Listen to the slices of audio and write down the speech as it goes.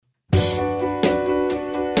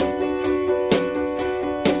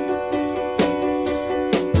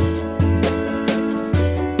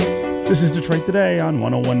This is Detroit Today on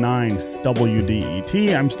 1019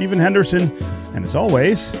 WDET. I'm Stephen Henderson, and as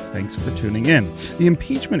always, thanks for tuning in. The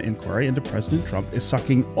impeachment inquiry into President Trump is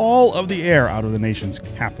sucking all of the air out of the nation's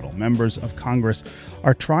capital. Members of Congress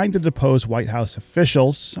are trying to depose White House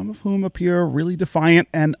officials, some of whom appear really defiant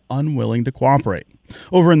and unwilling to cooperate.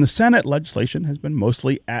 Over in the Senate, legislation has been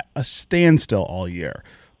mostly at a standstill all year.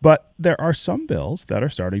 But there are some bills that are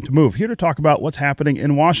starting to move. Here to talk about what's happening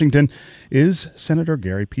in Washington is Senator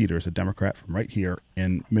Gary Peters, a Democrat from right here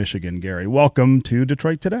in Michigan. Gary, welcome to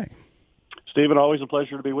Detroit Today. Stephen, always a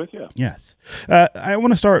pleasure to be with you. Yes. I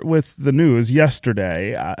want to start with the news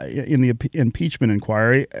yesterday in the impeachment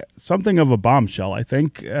inquiry. Something of a bombshell, I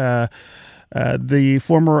think. The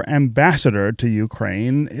former ambassador to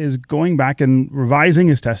Ukraine is going back and revising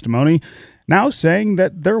his testimony, now saying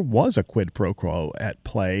that there was a quid pro quo at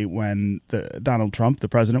play when Donald Trump, the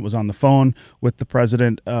president, was on the phone with the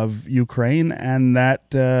president of Ukraine, and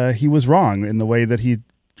that he was wrong in the way that he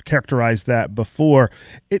characterized that before.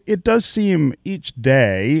 It does seem each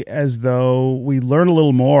day as though we learn a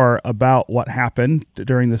little more about what happened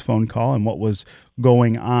during this phone call and what was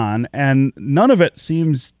going on, and none of it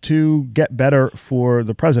seems to get better for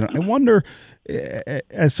the president. I wonder,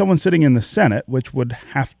 as someone sitting in the Senate, which would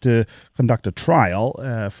have to conduct a trial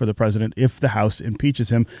for the president if the House impeaches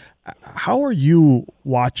him, how are you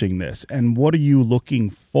watching this, and what are you looking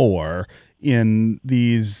for in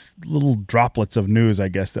these little droplets of news, I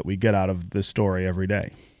guess, that we get out of this story every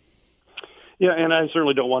day? Yeah, and I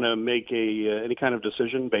certainly don't want to make any kind of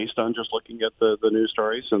decision based on just looking at the news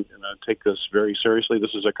stories, and I take this very seriously.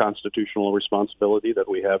 This is a constitutional responsibility that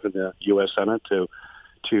we have in the U.S. Senate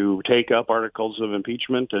to take up articles of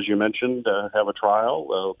impeachment, as you mentioned, have a trial.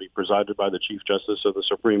 It'll be presided by the Chief Justice of the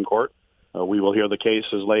Supreme Court. We will hear the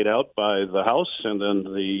cases laid out by the House and then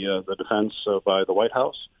the defense by the White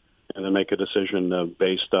House, and then make a decision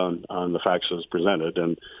based on the facts as presented.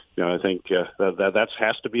 And I think that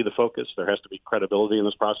has to be the focus. There has to be credibility in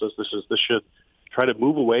this process. This should try to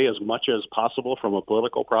move away as much as possible from a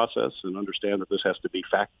political process and understand that this has to be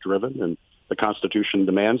fact-driven, and the Constitution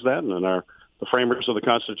demands that. And the framers of the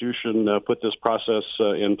Constitution put this process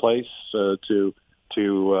in place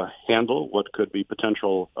to handle what could be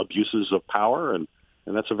potential abuses of power, and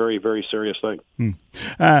that's a very, very serious thing.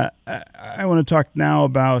 I want to talk now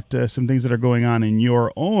about some things that are going on in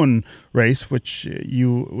your own race, which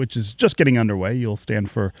is just getting underway. You'll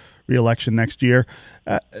stand for re-election next year.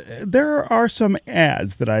 There are some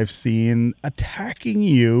ads that I've seen attacking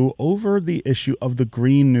you over the issue of the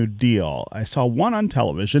Green New Deal. I saw one on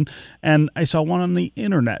television, and I saw one on the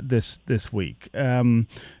internet this week.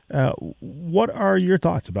 What are your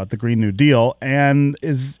thoughts about the Green New Deal, and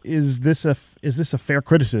is this a fair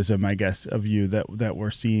criticism, I guess, of you that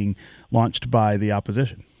we're seeing launched by the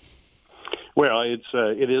opposition? Well, it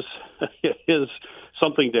is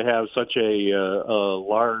something to have such a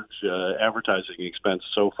large advertising expense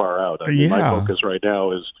so far out. I mean, my focus right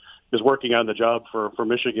now is working on the job for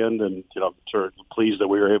Michigan, and I'm sort of pleased that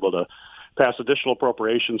we were able to pass additional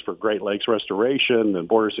appropriations for Great Lakes restoration and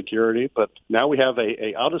border security. But now we have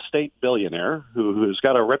a out-of-state billionaire who's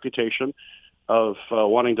got a reputation of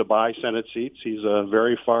wanting to buy Senate seats. He's a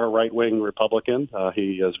very far right-wing Republican.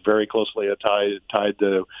 He is very closely tied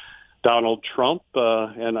to Donald Trump.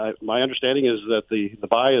 And my understanding is that the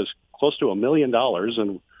buy is close to $1 million,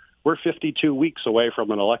 and we're 52 weeks away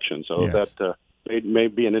from an election. So yes. That it may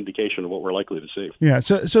be an indication of what we're likely to see. Yeah.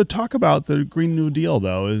 So talk about the Green New Deal,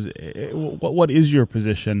 though. What is your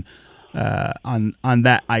position on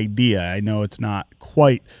that idea? I know it's not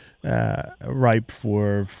quite ripe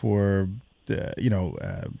for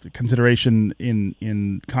consideration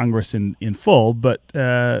in Congress in full, but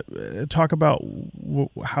talk about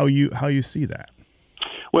how you see that.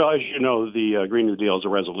 Well, as you know, the Green New Deal is a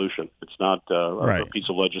resolution. It's not a piece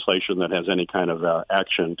of legislation that has any kind of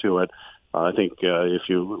action to it. I think if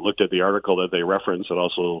you looked at the article that they reference, it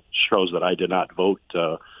also shows that I did not vote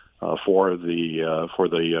for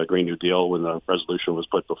the Green New Deal when the resolution was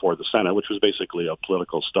put before the Senate, which was basically a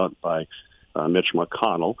political stunt by Mitch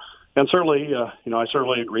McConnell. And certainly, I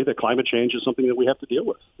certainly agree that climate change is something that we have to deal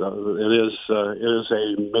with. It is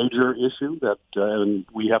a major issue and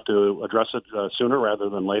we have to address it sooner rather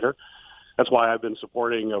than later. That's why I've been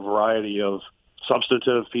supporting a variety of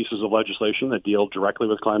substantive pieces of legislation that deal directly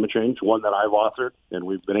with climate change. One that I've authored and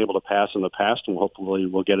we've been able to pass in the past, and hopefully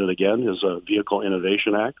we'll get it again, is a Vehicle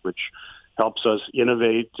Innovation Act, which helps us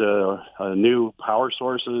innovate new power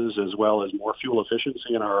sources as well as more fuel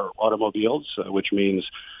efficiency in our automobiles, which means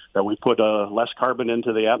that we put less carbon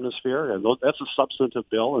into the atmosphere. And that's a substantive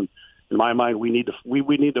bill, and in my mind, we need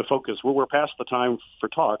to focus. We're past the time for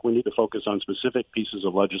talk. We need to focus on specific pieces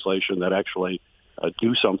of legislation that actually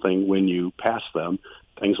do something when you pass them.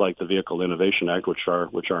 Things like the Vehicle Innovation Act, which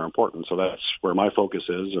are important. So that's where my focus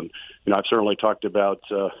is. And I've certainly talked about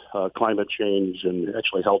climate change and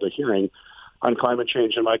actually held a hearing on climate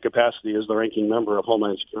change in my capacity as the ranking member of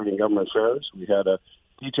Homeland Security and Government Affairs. We had a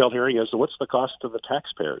detailed hearing as to what's the cost to the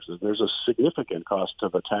taxpayers. There's a significant cost to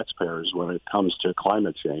the taxpayers when it comes to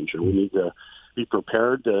climate change, and we need to be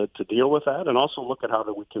prepared to deal with that and also look at how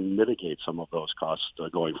that we can mitigate some of those costs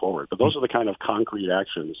going forward. But those are the kind of concrete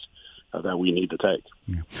actions that we need to take.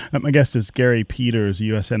 Yeah. My guest is Gary Peters,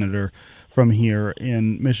 U.S. Senator from here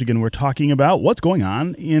in Michigan. We're talking about what's going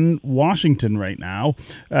on in Washington right now.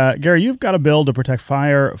 Gary, you've got a bill to protect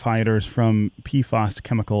firefighters from PFAS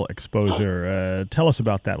chemical exposure. Tell us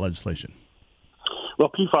about that legislation. Well,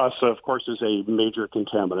 PFAS, of course, is a major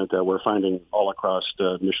contaminant that we're finding all across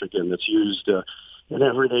Michigan that's used in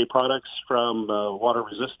everyday products from water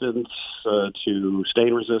resistance to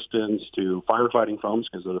stain resistance to firefighting foams,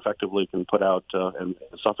 because it effectively can put out and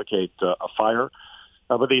suffocate a fire.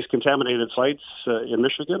 But these contaminated sites in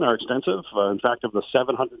Michigan are extensive. In fact, of the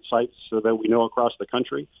 700 sites that we know across the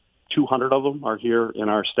country, 200 of them are here in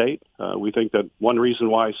our state. We think that one reason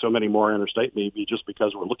why so many more are in our state may be just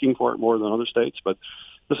because we're looking for it more than other states, but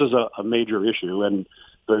this is a major issue. And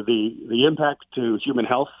the impact to human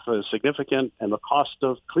health is significant, and the cost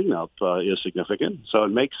of cleanup is significant. So it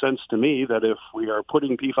makes sense to me that if we are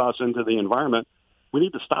putting PFAS into the environment, we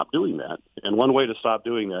need to stop doing that. And one way to stop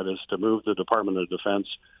doing that is to move the Department of Defense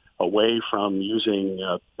away from using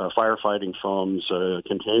firefighting foams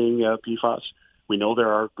containing PFAS. We know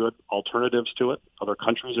there are good alternatives to it. Other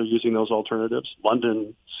countries are using those alternatives.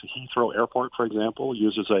 London's Heathrow Airport, for example,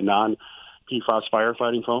 uses a non-PFAS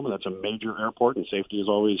firefighting foam, and that's a major airport, and safety is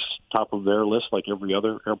always top of their list like every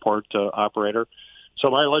other airport operator. So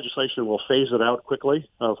my legislation will phase it out quickly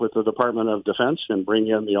with the Department of Defense and bring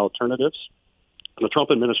in the alternatives. The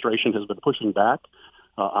Trump administration has been pushing back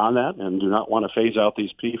on that and do not want to phase out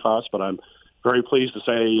these PFAS, but I'm very pleased to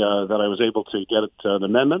say that I was able to get an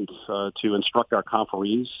amendment to instruct our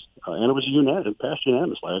conferees, and it was passed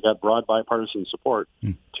unanimously. I got broad bipartisan support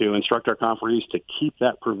to instruct our conferees to keep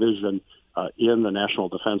that provision in the National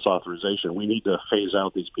Defense Authorization. We need to phase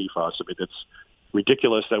out these PFAS. I mean, it's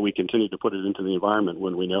ridiculous that we continue to put it into the environment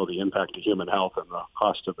when we know the impact to human health and the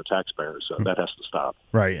cost of the taxpayers. So that has to stop.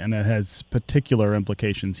 Right, and it has particular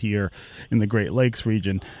implications here in the Great Lakes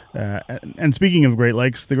region. And speaking of Great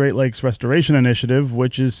Lakes, the Great Lakes Restoration Initiative,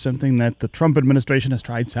 which is something that the Trump administration has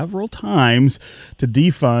tried several times to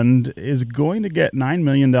defund, is going to get $9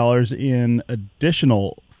 million in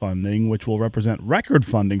additional funding, which will represent record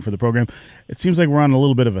funding for the program. It seems like we're on a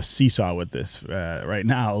little bit of a seesaw with this right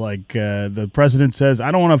now. Like the president says, I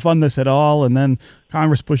don't want to fund this at all, and then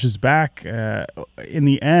Congress pushes back. In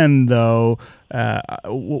the end, though,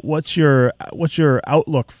 what's your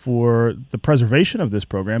outlook for the preservation of this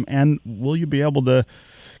program, and will you be able to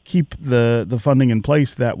keep the funding in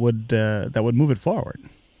place that would move it forward?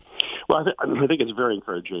 Well, I think it's very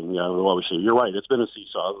encouraging. What we see, you're right. It's been a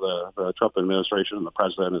seesaw. The Trump administration and the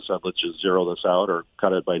president have said, let's just zero this out or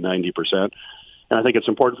cut it by 90%. And I think it's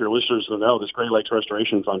important for your listeners to know this Great Lakes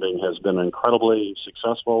restoration funding has been incredibly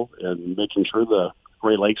successful in making sure the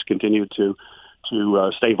Great Lakes continue to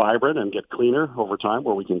stay vibrant and get cleaner over time,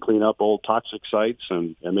 where we can clean up old toxic sites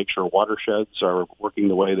and make sure watersheds are working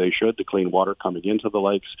the way they should to clean water coming into the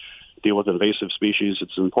lakes, deal with invasive species.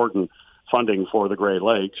 It's important funding for the Great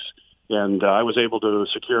Lakes. And I was able to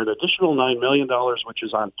secure an additional $9 million, which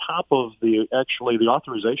is on top of the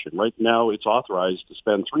authorization. Right now, it's authorized to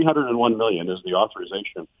spend $301 million as the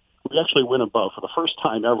authorization. We actually went above, for the first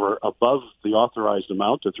time ever, above the authorized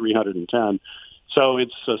amount to $310. So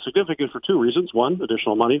it's significant for two reasons. One,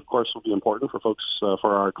 additional money, of course, will be important for folks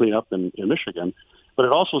for our cleanup in Michigan. But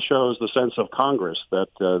it also shows the sense of Congress that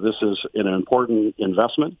this is an important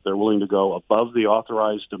investment. They're willing to go above the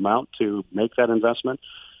authorized amount to make that investment.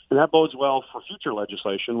 And that bodes well for future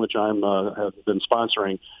legislation, which have been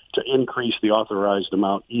sponsoring, to increase the authorized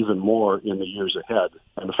amount even more in the years ahead.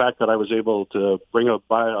 And the fact that I was able to bring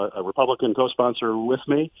a Republican co-sponsor with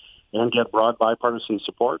me and get broad bipartisan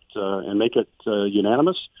support and make it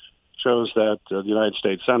unanimous shows that the United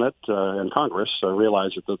States Senate and Congress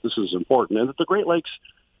realize that this is important, and that the Great Lakes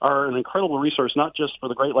are an incredible resource, not just for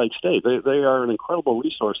the Great Lakes state. They are an incredible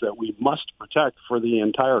resource that we must protect for the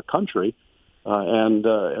entire country. And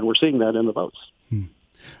we're seeing that in the votes.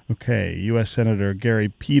 Okay, U.S. Senator Gary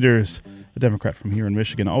Peters, a Democrat from here in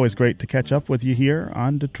Michigan. Always great to catch up with you here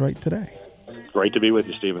on Detroit Today. Great to be with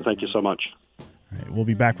you, Stephen. Thank you so much. All right, we'll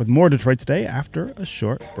be back with more Detroit Today after a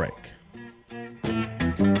short break.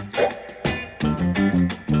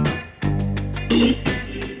 Bye.